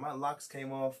over here. My locks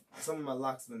came off. Some of my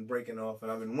locks been breaking off. And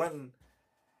I've been wanting...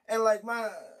 And like my...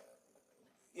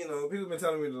 You know, people have been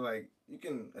telling me to, like, you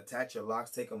can attach your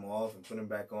locks, take them off, and put them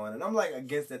back on. And I'm, like,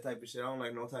 against that type of shit. I don't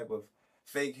like no type of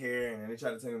fake hair. And then they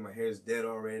try to tell me my hair is dead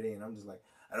already. And I'm just like,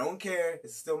 I don't care.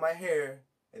 It's still my hair.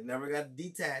 It never got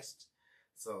detached.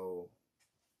 So,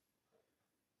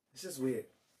 it's just weird.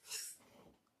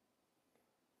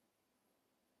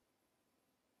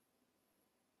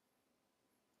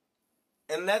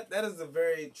 And that is a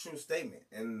very true statement.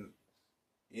 And,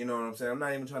 you know what I'm saying? I'm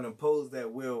not even trying to impose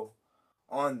that will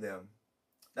on them.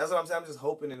 That's what I'm saying. I'm just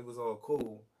hoping it was all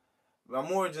cool. But I'm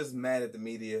more just mad at the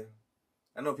media.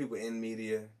 I know people in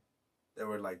media that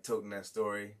were like toting that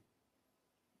story,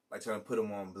 like trying to put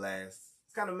them on blast.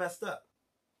 It's kind of messed up.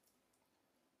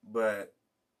 But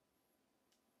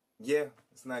yeah,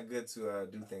 it's not good to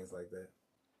do things like that.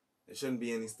 There shouldn't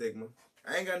be any stigma.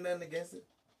 I ain't got nothing against it.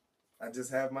 I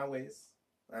just have my ways.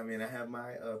 I mean, I have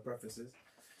my preferences.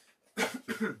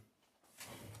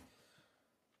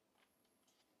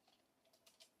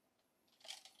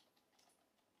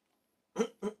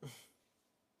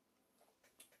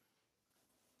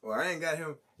 Well, I ain't got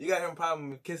him. You got him problem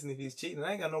with kissing if he's cheating.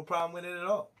 I ain't got no problem with it at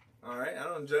all. All right, I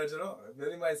don't judge at all. If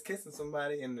anybody's kissing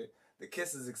somebody and the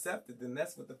kiss is accepted, then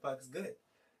that's what the fuck's good.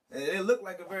 And it looked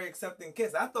like a very accepting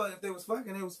kiss. I thought if they was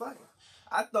fucking, it was fucking.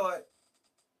 I thought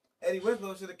Eddie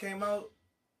Winslow should have came out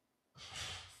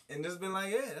and just been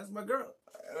like, yeah, that's my girl.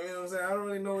 You know what I'm saying? I don't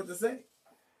really know what to say.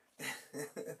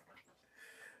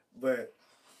 But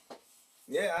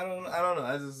yeah, I don't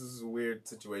know. This is a weird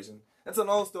situation. That's an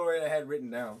old story I had written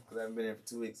down because I haven't been here for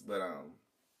 2 weeks. But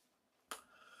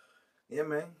yeah,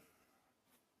 man.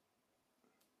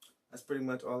 That's pretty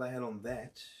much all I had on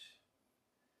that.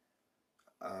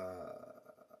 I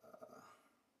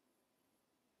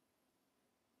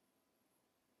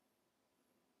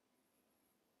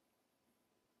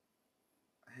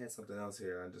had something else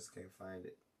here. I just can't find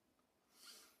it.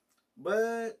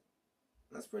 But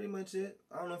that's pretty much it.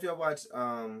 I don't know if y'all watch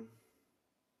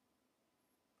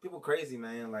People Crazy,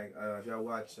 man. Like if y'all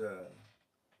watch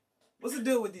what's the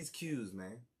deal with these Qs,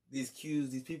 man? These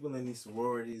Qs, these people in these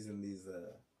sororities and these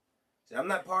I'm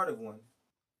not part of one.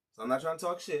 So I'm not trying to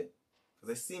talk shit.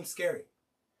 Because they seem scary.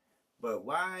 But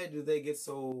why do they get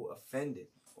so offended?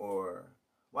 Or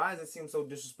why does it seem so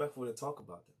disrespectful to talk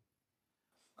about them?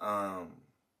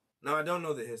 No, I don't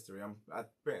know the history. I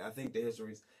think the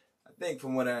history's... I think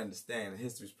from what I understand, the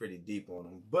history's pretty deep on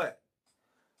them. But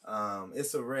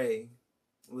Issa Rae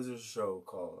was a show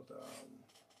called...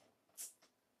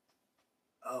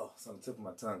 it's on the tip of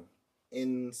my tongue.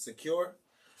 Insecure.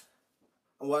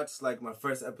 I watched like my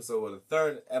first episode, or the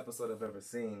third episode I've ever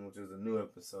seen, which was a new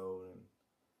episode, and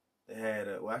they had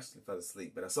I actually fell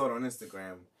asleep, but I saw it on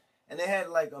Instagram, and they had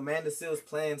like Amanda Seales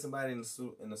playing somebody in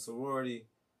a sorority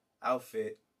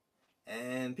outfit,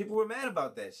 and people were mad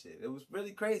about that shit. It was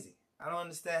really crazy. I don't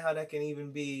understand how that can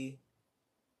even be.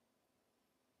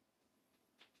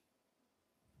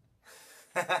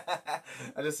 I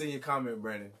just seen your comment,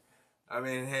 Brandon. I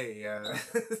mean, hey,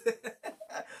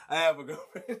 I have a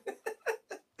girlfriend.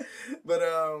 But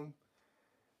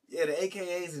yeah, the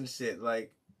AKAs and shit,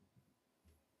 like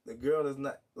the girl is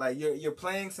not like you're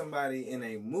playing somebody in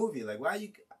a movie. Like, why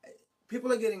you?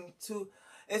 People are getting too.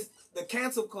 It's the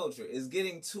cancel culture is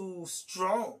getting too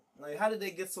strong. Like, how did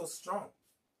they get so strong?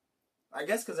 I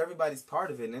guess because everybody's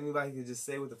part of it, and anybody can just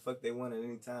say what the fuck they want at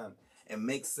any time and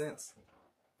make sense.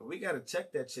 But we gotta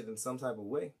check that shit in some type of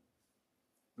way.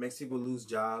 Makes people lose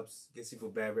jobs, gets people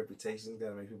bad reputations,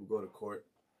 gotta make people go to court.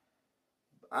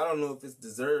 I don't know if it's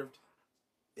deserved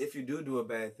if you do a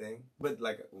bad thing, but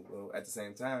like, well, at the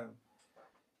same time,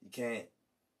 you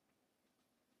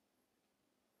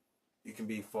can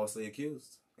be falsely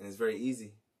accused, and it's very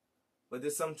easy. But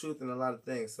there's some truth in a lot of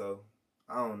things, so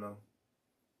I don't know.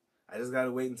 I just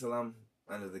gotta wait until I'm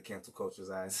under the cancel culture's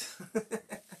eyes.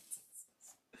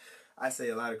 I say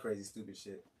a lot of crazy, stupid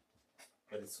shit,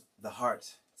 but it's the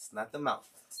heart. It's not the mouth.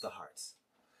 It's the heart.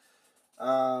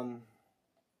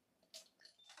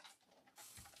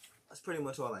 That's pretty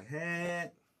much all I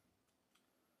had.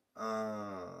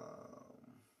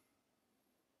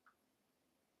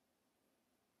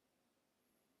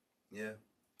 yeah,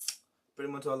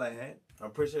 pretty much all I had. I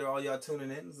appreciate all y'all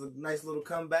tuning in. It's a nice little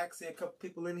comeback. See a couple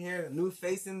people in here, a new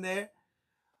face in there.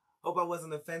 Hope I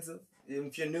wasn't offensive.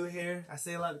 If you're new here, I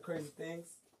say a lot of crazy things.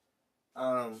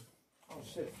 Oh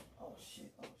shit.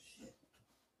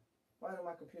 Why did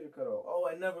my computer cut off? Oh,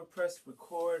 I never pressed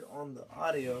record on the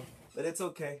audio, but it's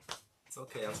okay. It's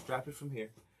okay. I'll strap it from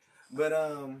here. But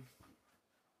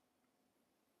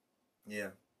yeah.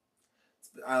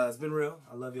 It's been real.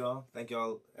 I love y'all. Thank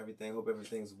y'all, everything. Hope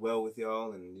everything's well with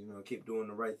y'all, and you know, keep doing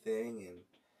the right thing, and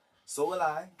so will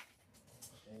I.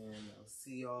 And I'll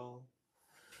see y'all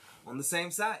on the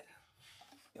same side.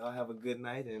 Y'all have a good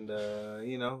night, and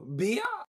you know, be out.